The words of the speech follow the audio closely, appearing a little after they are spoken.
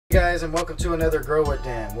Hey guys, and welcome to another Grow It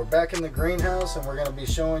Dan. We're back in the greenhouse and we're going to be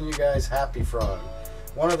showing you guys Happy Frog.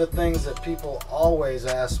 One of the things that people always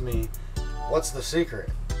ask me, what's the secret?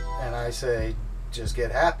 And I say, just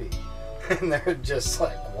get happy. And they're just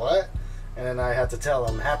like, what? And then I have to tell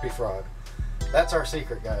them, Happy Frog. That's our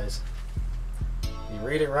secret, guys. You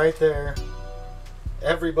read it right there.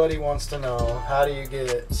 Everybody wants to know, how do you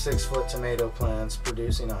get 6-foot tomato plants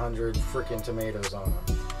producing 100 freaking tomatoes on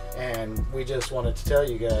them? And we just wanted to tell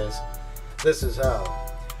you guys, this is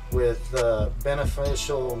how. With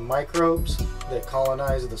beneficial microbes that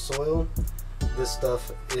colonize the soil, this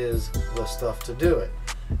stuff is the stuff to do it.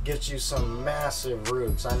 Gets you some massive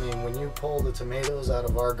roots. I mean, when you pull the tomatoes out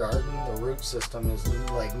of our garden, the root system is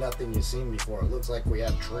like nothing you've seen before. It looks like we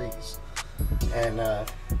have trees. And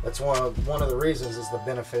that's one of the reasons is the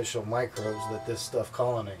beneficial microbes that this stuff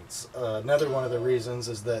colonizes. Another one of the reasons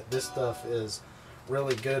is that this stuff is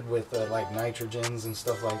really good with like nitrogens and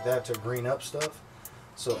stuff like that to green up stuff.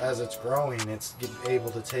 So as it's growing, it's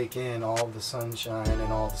able to take in all the sunshine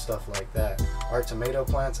and all the stuff like that. Our tomato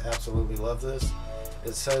plants absolutely love this.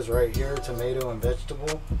 It says right here, tomato and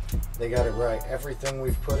vegetable. They got it right. Everything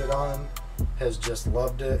we've put it on has just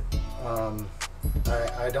loved it.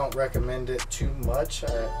 I don't recommend it too much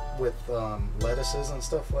with lettuces and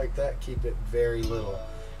stuff like that. Keep it very little.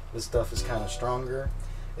 This stuff is kind of stronger.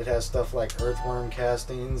 It has stuff like earthworm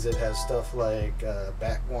castings. It has stuff like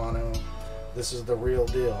bat guano. This is the real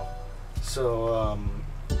deal. So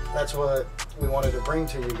that's what we wanted to bring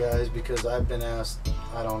to you guys, because I've been asked,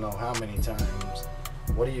 I don't know how many times,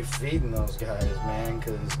 what are you feeding those guys, man?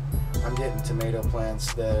 Because I'm getting tomato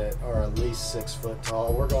plants that are at least 6 foot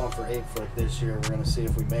tall. We're going for 8 foot this year. We're going to see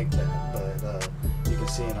if we make that. But you can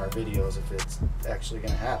see in our videos if it's actually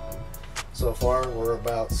going to happen. So far, we're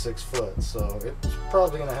about 6 foot, so it's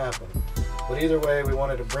probably going to happen. But either way, we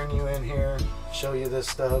wanted to bring you in here, show you this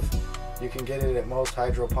stuff. You can get it at most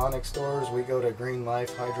hydroponic stores. We go to Green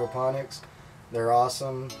Life Hydroponics. They're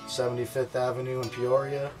awesome. 75th Avenue in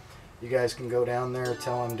Peoria. You guys can go down there,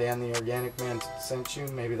 tell them Dan the Organic Man sent you.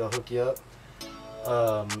 Maybe they'll hook you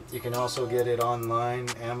up. You can also get it online,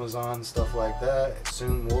 Amazon, stuff like that.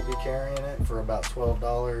 Soon we'll be carrying it for about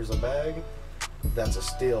 $12 a bag. That's a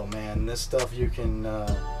steal, man. This stuff you can,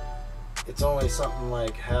 it's only something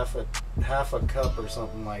like half a cup or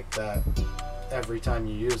something like that every time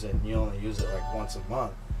you use it, and you only use it like once a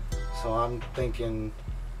month. So I'm thinking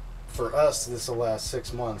for us this will last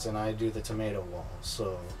 6 months, and I do the tomato wall.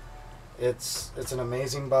 So it's an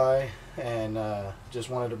amazing buy, and just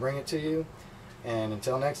wanted to bring it to you. And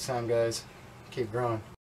until next time, guys, keep growing.